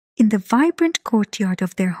In the vibrant courtyard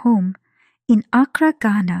of their home in Accra,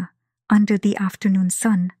 Ghana, under the afternoon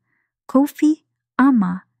sun, Kofi,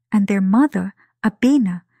 Amma, and their mother,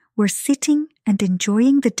 Abena, were sitting and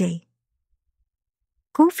enjoying the day.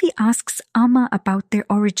 Kofi asks Amma about their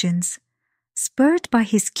origins, spurred by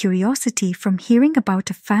his curiosity from hearing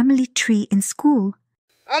about a family tree in school.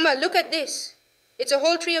 Amma, look at this. It's a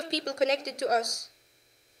whole tree of people connected to us.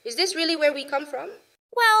 Is this really where we come from?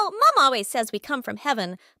 Well, Mom always says we come from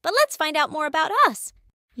heaven, but let's find out more about us.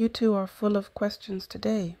 You two are full of questions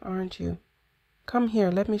today, aren't you? Come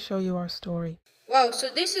here, let me show you our story. Wow, so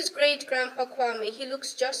this is great-grandpa Kwame. He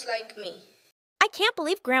looks just like me. I can't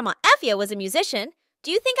believe Grandma Effia was a musician.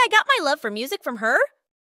 Do you think I got my love for music from her?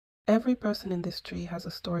 Every person in this tree has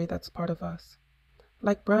a story that's part of us.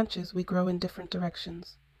 Like branches, we grow in different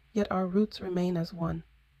directions, yet our roots remain as one.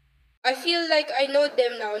 I feel like I know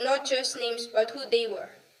them now, not just names, but who they were,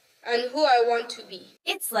 and who I want to be.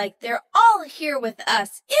 It's like they're all here with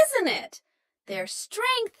us, isn't it? Their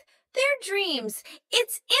strength, their dreams,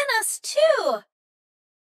 it's in us too.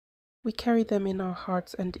 We carry them in our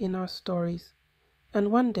hearts and in our stories.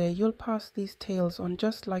 And one day you'll pass these tales on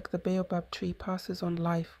just like the baobab tree passes on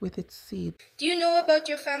life with its seed. Do you know about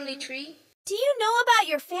your family tree? Do you know about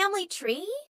your family tree?